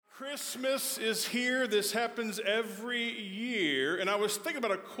Christmas is here. This happens every year. And I was thinking about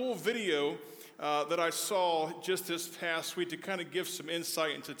a cool video that I saw just this past week to kind of give some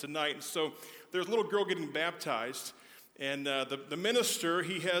insight into tonight. And so there's a little girl getting baptized. And the minister,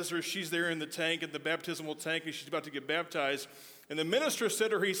 she's there in the tank, in the baptismal tank, and she's about to get baptized. And the minister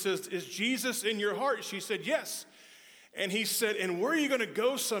said to her, he says, "Is Jesus in your heart?" She said, "Yes." And he said, "And where are you going to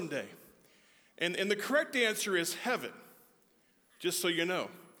go someday?" And the correct answer is heaven, just so you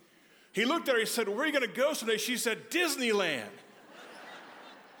know. He looked at her, he said, "Where are you going to go someday?" She said, "Disneyland."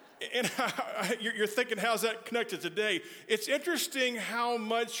 And you're thinking, how's that connected today? It's interesting how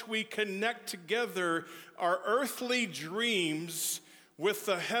much we connect together our earthly dreams with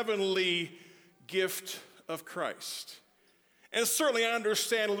the heavenly gift of Christ. And certainly I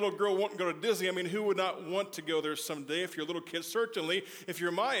understand a little girl wanting to go to Disney. I mean, who would not want to go there someday? If you're a little kid, certainly. If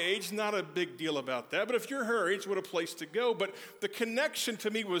you're my age, not a big deal about that. But if you're her age, what a place to go. But the connection to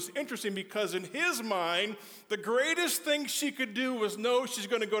me was interesting because in his mind, the greatest thing she could do was know she's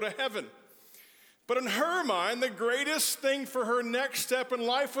going to go to heaven. But in her mind, the greatest thing for her next step in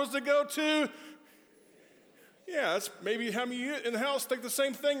life was to go to... Yeah, that's maybe how many of you in the house think the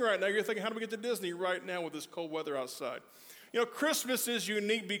same thing right now. You're thinking, how do we get to Disney right now with this cold weather outside? You know, Christmas is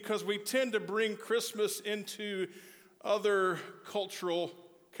unique because we tend to bring Christmas into other cultural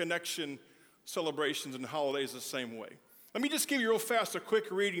connection celebrations and holidays the same way. Let me just give you real fast a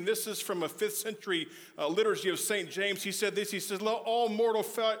quick reading. This is from a 5th century liturgy of St. James. He said this, he says, "Let all mortal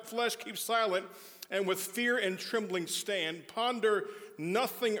flesh keep silent and with fear and trembling stand. Ponder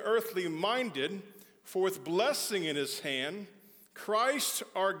nothing earthly minded, for with blessing in his hand, Christ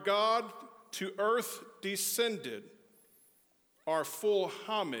our God to earth descended, our full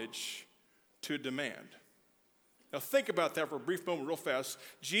homage to demand." Now think about that for a brief moment real fast.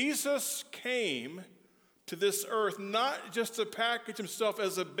 Jesus came to this earth not just to package himself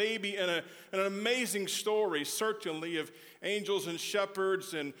as a baby in an amazing story, certainly, of angels and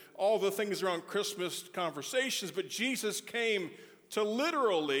shepherds and all the things around Christmas conversations, but Jesus came to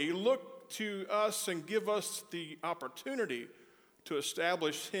literally look to us and give us the opportunity to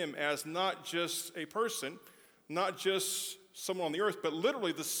establish him as not just a person, not just someone on the earth, but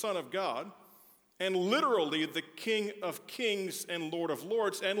literally the Son of God, and literally the King of Kings and Lord of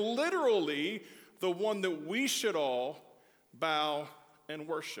Lords, and literally the one that we should all bow and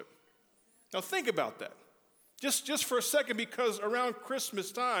worship. Now think about that. Just for a second, because around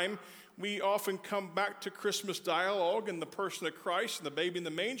Christmas time, we often come back to Christmas dialogue in the person of Christ and the baby in the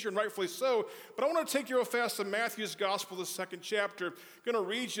manger, and rightfully so. But I want to take you real fast to Matthew's Gospel, the 2nd chapter. I'm going to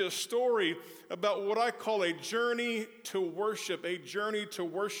read you a story about what I call a journey to worship, a journey to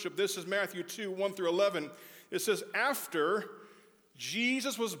worship. This is Matthew 2, 1 through 11. It says, "After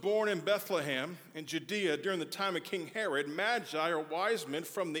Jesus was born in Bethlehem in Judea during the time of King Herod, Magi, or wise men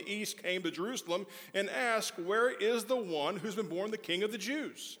from the east, came to Jerusalem and asked, 'Where is the one who's been born the King of the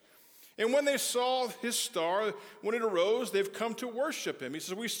Jews?' And when they saw his star, when it arose, they've come to worship him." He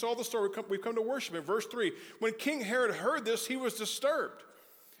says, "We saw the star, we've come to worship him." Verse 3, "When King Herod heard this, he was disturbed,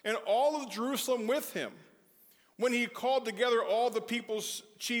 and all of Jerusalem with him. When he called together all the people's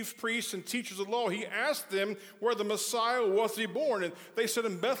chief priests and teachers of law, he asked them where the Messiah was to be born. And they said,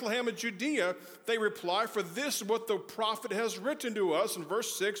 'In Bethlehem of Judea.' They replied, 'For this is what the prophet has written to us.' In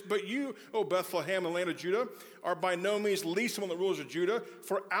verse 6, 'But you, O Bethlehem, in the land of Judah, are by no means least among the rulers of Judah,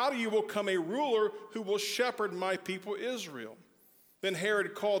 for out of you will come a ruler who will shepherd my people Israel.' Then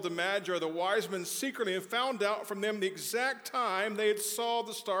Herod called the Magi, the wise men, secretly, and found out from them the exact time they had saw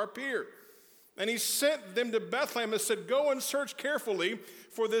the star appear. And he sent them to Bethlehem and said, 'Go and search carefully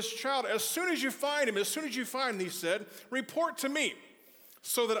for this child. As soon as you find him,'" he said, "'report to me,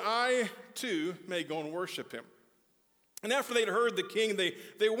 so that I too may go and worship him.' And after they'd heard the king,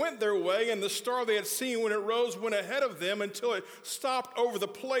 they went their way, and the star they had seen when it rose went ahead of them until it stopped over the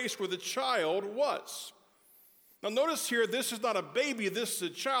place where the child was." Now notice here, this is not a baby, this is a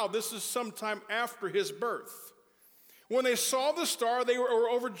child. This is sometime after his birth. "When they saw the star, they were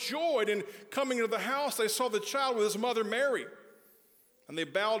overjoyed, and coming into the house, they saw the child with his mother Mary. And they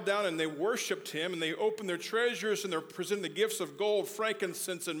bowed down and they worshiped him, and they opened their treasures, and they presented the gifts of gold,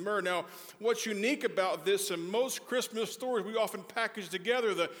 frankincense, and myrrh." Now, what's unique about this, in most Christmas stories, we often package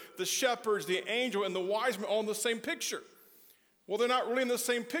together the shepherds, the angel, and the wise men all in the same picture. Well, they're not really in the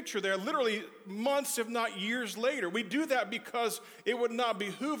same picture. They're literally months, if not years later. We do that because it would not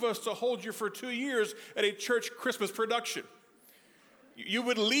behoove us to hold you for 2 years at a church Christmas production. You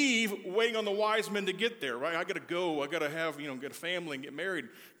would leave waiting on the wise men to get there, right? I got to go. I got to have, get a family and get married.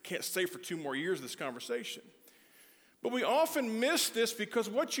 Can't stay for 2 more years of this conversation. But we often miss this because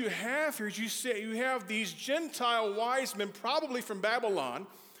what you have here is you have these Gentile wise men, probably from Babylon,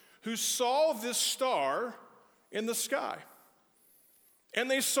 who saw this star in the sky. And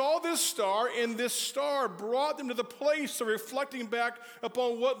they saw this star, and this star brought them to the place of reflecting back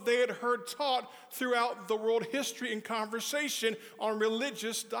upon what they had heard taught throughout the world history and conversation on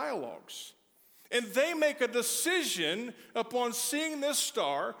religious dialogues. And they make a decision upon seeing this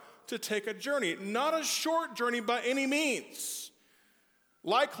star to take a journey. Not a short journey by any means.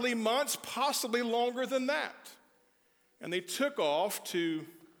 Likely months, possibly longer than that. And they took off to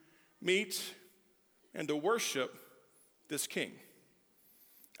meet and to worship this king.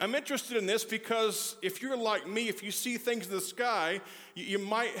 I'm interested in this because if you're like me, if you see things in the sky, you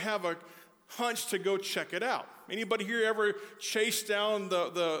might have a hunch to go check it out. Anybody here ever chase down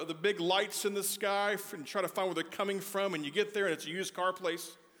the big lights in the sky and try to find where they're coming from, and you get there and it's a used car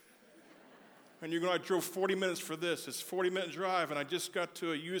place? And you're going, I drove 40 minutes for this. It's a 40-minute drive, and I just got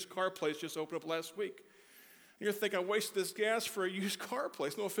to a used car place just opened up last week. And you're thinking, I wasted this gas for a used car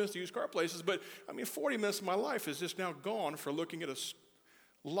place. No offense to used car places, but 40 minutes of my life is just now gone for looking at a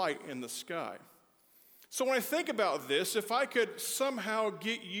light in the sky. So when I think about this, if I could somehow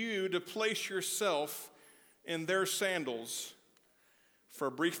get you to place yourself in their sandals for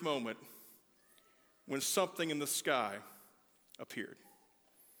a brief moment when something in the sky appeared.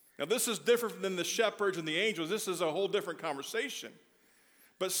 Now this is different than the shepherds and the angels. This is a whole different conversation.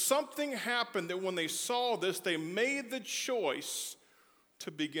 But something happened that when they saw this, they made the choice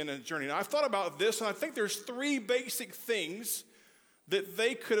to begin a journey. Now I've thought about this, and I think there's three basic things that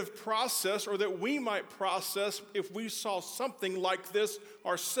they could have processed, or that we might process if we saw something like this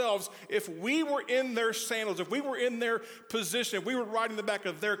ourselves. If we were in their sandals, if we were in their position, if we were riding the back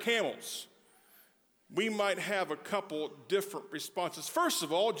of their camels, we might have a couple different responses. First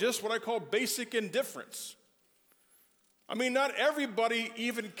of all, just what I call basic indifference. Not everybody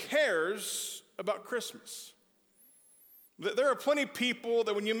even cares about Christmas. There are plenty of people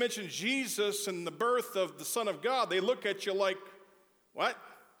that when you mention Jesus and the birth of the Son of God, they look at you like, what?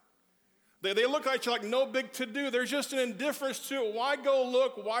 They look at you like no big to do. There's just an indifference to it. Why go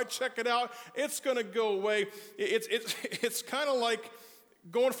look? Why check it out? It's going to go away. It's kind of like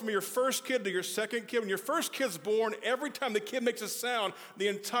going from your first kid to your second kid. When your first kid's born, every time the kid makes a sound, the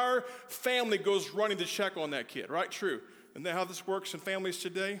entire family goes running to check on that kid, right? True. Isn't that how this works in families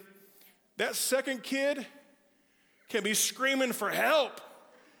today? That second kid can be screaming for help.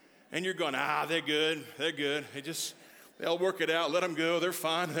 And you're going, they're good. They'll work it out. Let them go. They're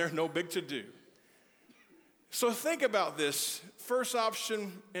fine. They're no big to do. So think about this. First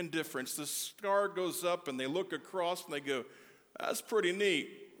option, indifference. The star goes up and they look across and they go, that's pretty neat.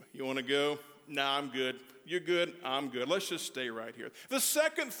 You want to go? Nah, I'm good. You're good? I'm good. Let's just stay right here. The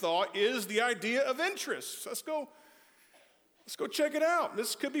second thought is the idea of interest. Let's go check it out.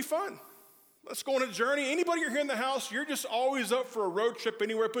 This could be fun. Let's go on a journey. Anybody here in the house, you're just always up for a road trip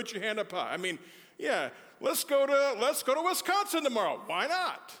anywhere. Put your hand up high. Yeah. Let's go to Wisconsin tomorrow. Why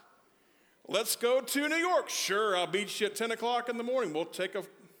not? Let's go to New York. Sure, I'll beat you at 10 o'clock in the morning. We'll take a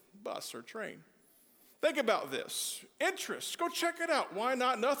bus or train. Think about this. Interest. Go check it out. Why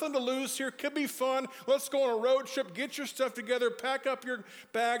not? Nothing to lose here. Could be fun. Let's go on a road trip. Get your stuff together. Pack up your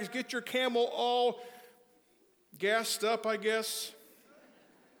bags. Get your camel all gassed up, I guess.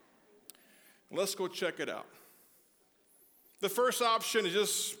 Let's go check it out. The first option is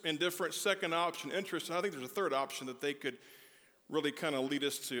just indifference. Second option, interest. And I think there's a third option that they could really kind of lead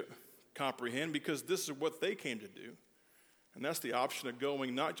us to comprehend, because this is what they came to do. And that's the option of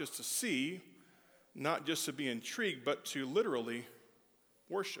going not just to see, not just to be intrigued, but to literally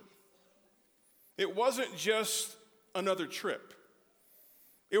worship. It wasn't just another trip.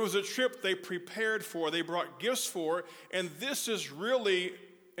 It was a trip they prepared for, they brought gifts for, and this is really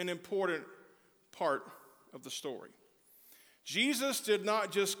an important part of the story. Jesus did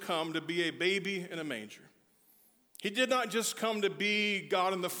not just come to be a baby in a manger. He did not just come to be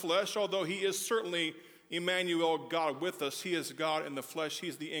God in the flesh, although he is certainly Emmanuel, God with us. He is God in the flesh.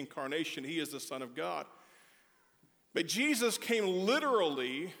 He's the incarnation. He is the Son of God. But Jesus came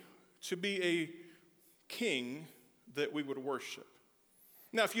literally to be a king that we would worship.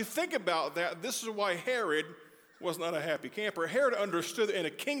 Now, if you think about that, this is why Herod was not a happy camper. Herod understood that in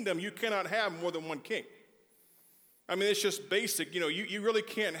a kingdom, you cannot have more than one king. It's just basic. You really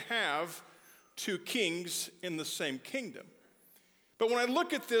can't have two kings in the same kingdom. But when I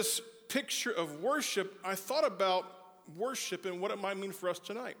look at this picture of worship, I thought about worship and what it might mean for us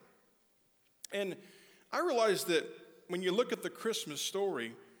tonight. And I realized that when you look at the Christmas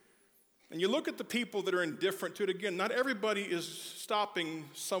story, and you look at the people that are indifferent to it, again, not everybody is stopping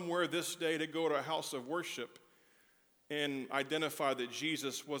somewhere this day to go to a house of worship and identify that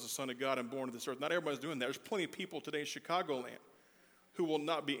Jesus was the Son of God and born to this earth. Not everybody's doing that. There's plenty of people today in Chicagoland who will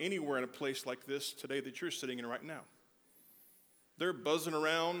not be anywhere in a place like this today that you're sitting in right now. They're buzzing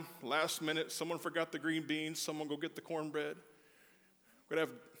around last minute. Someone forgot the green beans. Someone go get the cornbread. We're going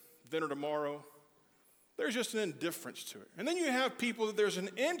to have dinner tomorrow. There's just an indifference to it. And then you have people that there's an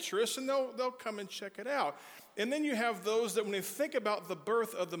interest, and they'll come and check it out. And then you have those that when they think about the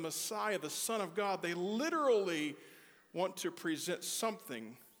birth of the Messiah, the Son of God, they literally want to present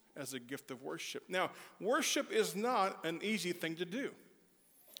something as a gift of worship. Now, worship is not an easy thing to do.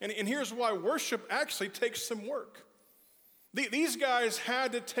 And here's why. Worship actually takes some work. These guys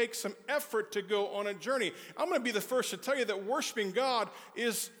had to take some effort to go on a journey. I'm going to be the first to tell you that worshiping God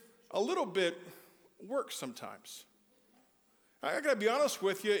is a little bit work sometimes. I got to be honest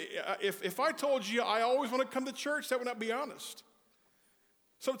with you. If I told you I always want to come to church, that would not be honest.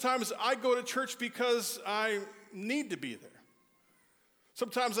 Sometimes I go to church because I need to be there.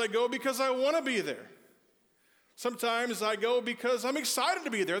 Sometimes I go because I want to be there. Sometimes I go because I'm excited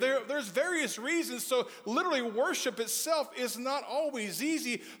to be there. There's various reasons. So literally worship itself is not always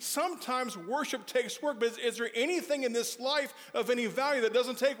easy. Sometimes worship takes work. But is there anything in this life of any value that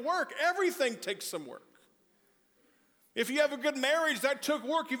doesn't take work? Everything takes some work. If you have a good marriage, that took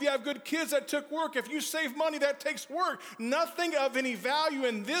work. If you have good kids, that took work. If you save money, that takes work. Nothing of any value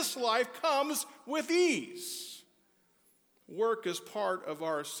in this life comes with ease. Work is part of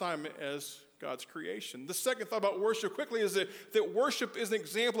our assignment as God's creation. The second thought about worship quickly is that worship is an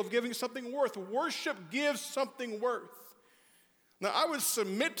example of giving something worth. Worship gives something worth. Now, I would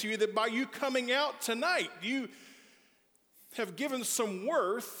submit to you that by you coming out tonight, you have given some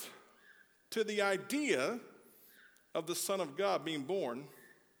worth to the idea of the Son of God being born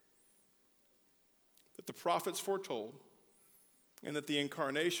that the prophets foretold and that the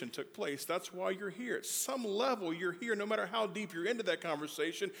incarnation took place. That's why you're here. At some level, you're here. No matter how deep you're into that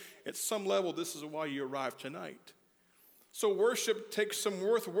conversation, at some level, this is why you arrived tonight. So worship takes some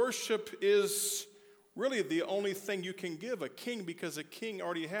worth. Worship is really the only thing you can give a king because a king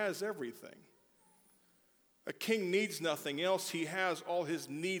already has everything. A king needs nothing else. He has all his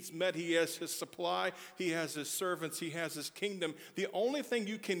needs met. He has his supply. He has his servants. He has his kingdom. The only thing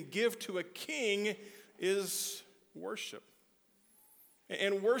you can give to a king is worship.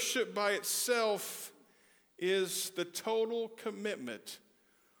 And worship by itself is the total commitment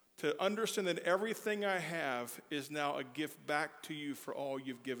to understand that everything I have is now a gift back to you for all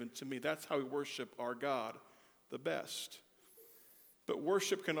you've given to me. That's how we worship our God the best. But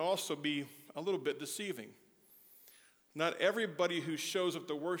worship can also be a little bit deceiving. Not everybody who shows up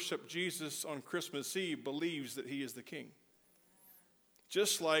to worship Jesus on Christmas Eve believes that he is the king.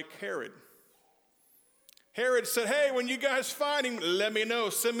 Just like Herod. Herod said, hey, when you guys find him, let me know.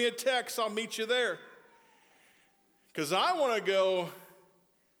 Send me a text. I'll meet you there. Because I want to go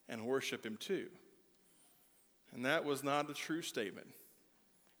and worship him too. And that was not a true statement.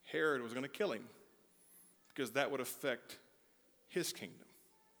 Herod was going to kill him because that would affect his kingdom.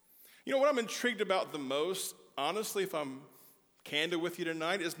 You know what I'm intrigued about the most, honestly, if I'm candid with you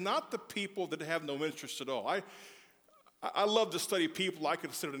tonight, is not the people that have no interest at all. I love to study people. I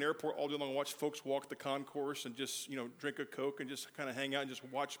could sit at an airport all day long and watch folks walk the concourse and just, drink a Coke and just kind of hang out and just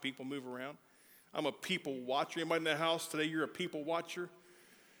watch people move around. I'm a people watcher. Anybody in the house today, you're a people watcher?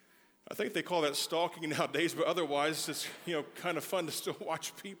 I think they call that stalking nowadays, but otherwise it's, kind of fun to still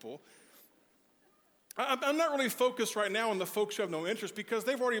watch people. I'm not really focused right now on the folks who have no interest because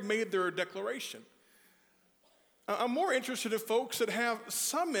they've already made their declaration. I'm more interested in folks that have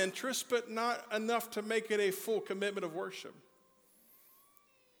some interest, but not enough to make it a full commitment of worship.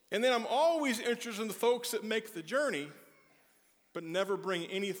 And then I'm always interested in the folks that make the journey, but never bring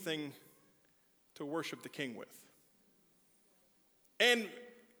anything to worship the King with. And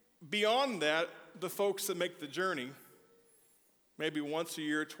beyond that, the folks that make the journey, maybe once a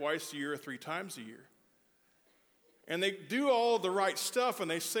year, twice a year, 3 times a year. And they do all the right stuff and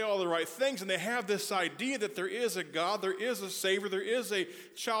they say all the right things and they have this idea that there is a God, there is a Savior, there is a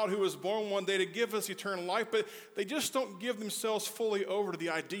child who was born one day to give us eternal life, but they just don't give themselves fully over to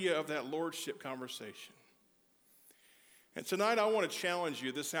the idea of that lordship conversation. And tonight I want to challenge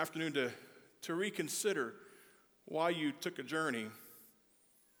you this afternoon to reconsider why you took a journey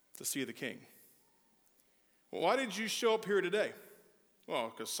to see the King. Well, why did you show up here today?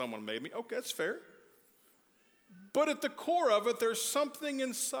 Well, because someone made me. Okay, that's fair. But at the core of it, there's something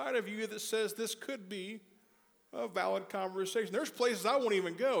inside of you that says this could be a valid conversation. There's places I won't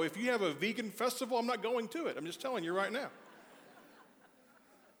even go. If you have a vegan festival, I'm not going to it. I'm just telling you right now.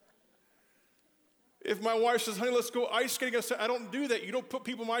 If my wife says, honey, let's go ice skating, I say, I don't do that. You don't put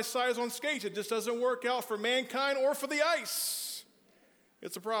people my size on skates. It just doesn't work out for mankind or for the ice.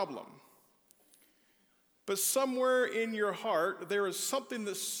 It's a problem. But somewhere in your heart, there is something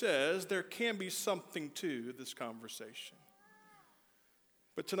that says there can be something to this conversation.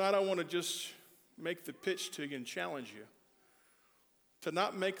 But tonight I want to just make the pitch to you and challenge you to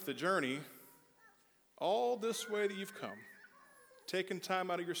not make the journey all this way that you've come, taken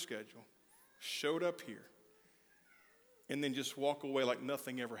time out of your schedule, showed up here, and then just walk away like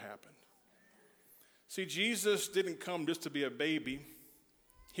nothing ever happened. See, Jesus didn't come just to be a baby.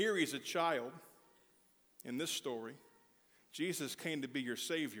 Here he's a child. In this story, Jesus came to be your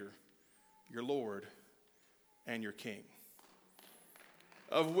Savior, your Lord, and your King,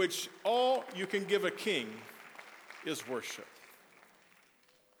 of which all you can give a king is worship.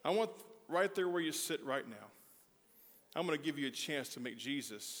 I want right there where you sit right now, I'm going to give you a chance to make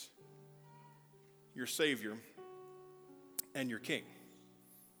Jesus your Savior and your King.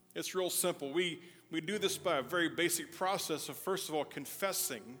 It's real simple. We do this by a very basic process of, first of all,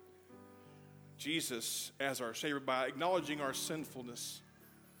 confessing Jesus as our Savior by acknowledging our sinfulness.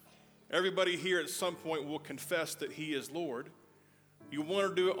 Everybody here at some point will confess that He is Lord. You want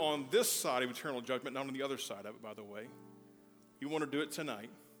to do it on this side of eternal judgment, not on the other side of it, by the way. You want to do it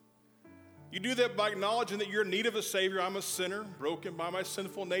tonight. You do that by acknowledging that you're in need of a Savior. I'm a sinner, broken by my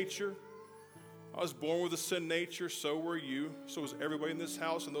sinful nature. I was born with a sin nature, so were you. So was everybody in this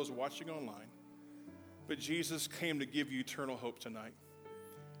house and those watching online. But Jesus came to give you eternal hope tonight.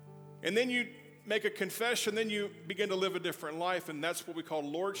 And then you make a confession, then you begin to live a different life, and that's what we call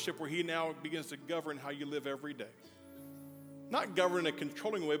lordship, where He now begins to govern how you live every day. Not govern in a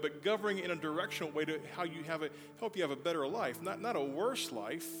controlling way, but governing in a directional way to how you help you have a better life. Not a worse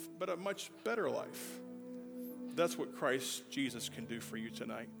life, but a much better life. That's what Christ Jesus can do for you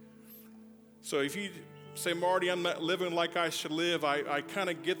tonight. So if you say, Marty, I'm not living like I should live, I kind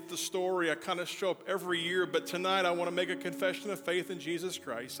of get the story, I kind of show up every year, but tonight I want to make a confession of faith in Jesus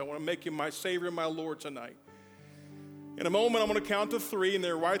Christ. I want to make Him my Savior and my Lord tonight. In a moment, I'm going to count to 3, and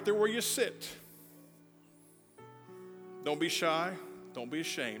they're right there where you sit. Don't be shy. Don't be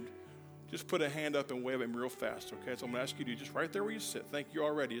ashamed. Just put a hand up and wave at me real fast, okay? So I'm going to ask you to do just right there where you sit. Thank you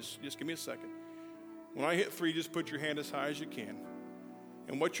already. Just give me a second. When I hit 3, just put your hand as high as you can.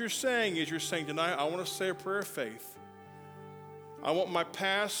 And what you're saying is, you're saying tonight, I want to say a prayer of faith. I want my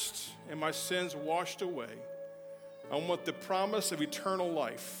past and my sins washed away. I want the promise of eternal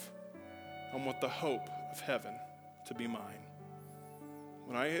life. I want the hope of heaven to be mine.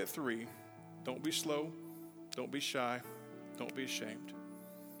 When I hit 3, don't be slow. Don't be shy. Don't be ashamed.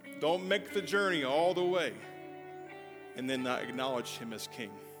 Don't make the journey all the way and then not acknowledge Him as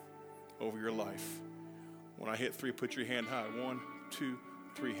King over your life. When I hit 3, put your hand high. 1, 2,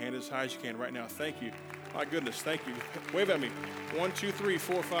 3. Hand as high as you can right now. Thank you. My goodness, thank you. Wave at me. 1, 2, 3,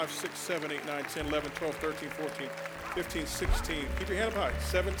 4, 5, 6, 7, 8, 9, 10, 11, 12, 13, 14, 15, 16. Keep your hand up high.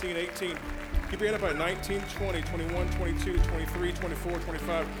 17, 18. Keep your hand up high. 19, 20, 21, 22, 23, 24,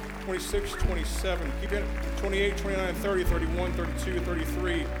 25, 26, 27. Keep your hand up. 28, 29, 30, 31, 32,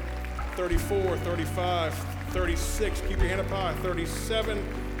 33, 34, 35, 36. Keep your hand up high. 37,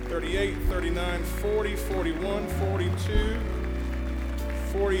 38, 39, 40, 41, 42,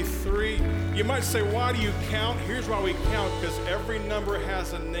 43. You might say, why do you count? Here's why we count, because every number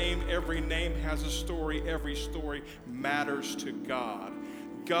has a name, every name has a story, every story matters to God.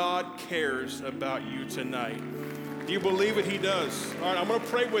 God cares about you tonight. Do you believe it? He does. All right, I'm going to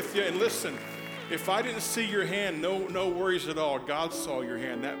pray with you, and listen, if I didn't see your hand, no worries at all. God saw your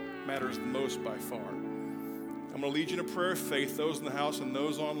hand. That matters the most by far. I'm going to lead you in a prayer of faith. Those in the house and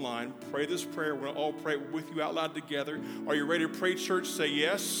those online, pray this prayer. We're going to all pray with you out loud together. Are you ready to pray, church? Say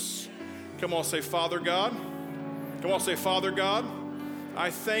yes. Come on, say, Father God. Come on, say, Father God, I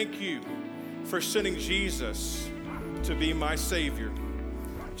thank you for sending Jesus to be my Savior.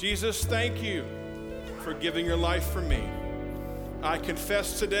 Jesus, thank you for giving your life for me. I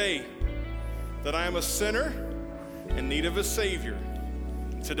confess today that I am a sinner in need of a Savior.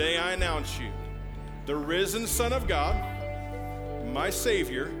 Today I announce you, the risen Son of God, my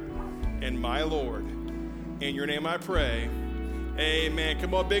Savior, and my Lord. In your name I pray, amen.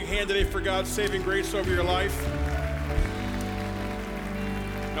 Come on, big hand today for God's saving grace over your life.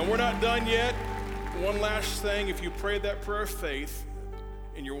 Now, we're not done yet. One last thing, if you prayed that prayer of faith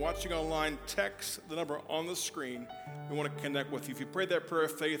and you're watching online, text the number on the screen. We want to connect with you. If you prayed that prayer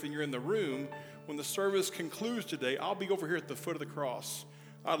of faith and you're in the room, when the service concludes today, I'll be over here at the foot of the cross.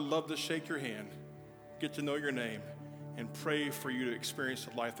 I'd love to shake your hand, get to know your name, and pray for you to experience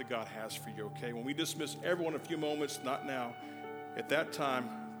the life that God has for you, okay? When we dismiss everyone in a few moments, not now, at that time,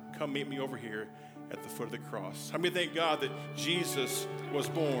 come meet me over here at the foot of the cross. How many thank God that Jesus was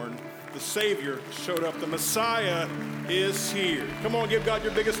born? The Savior showed up. The Messiah is here. Come on, give God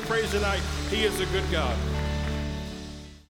your biggest praise tonight. He is a good God.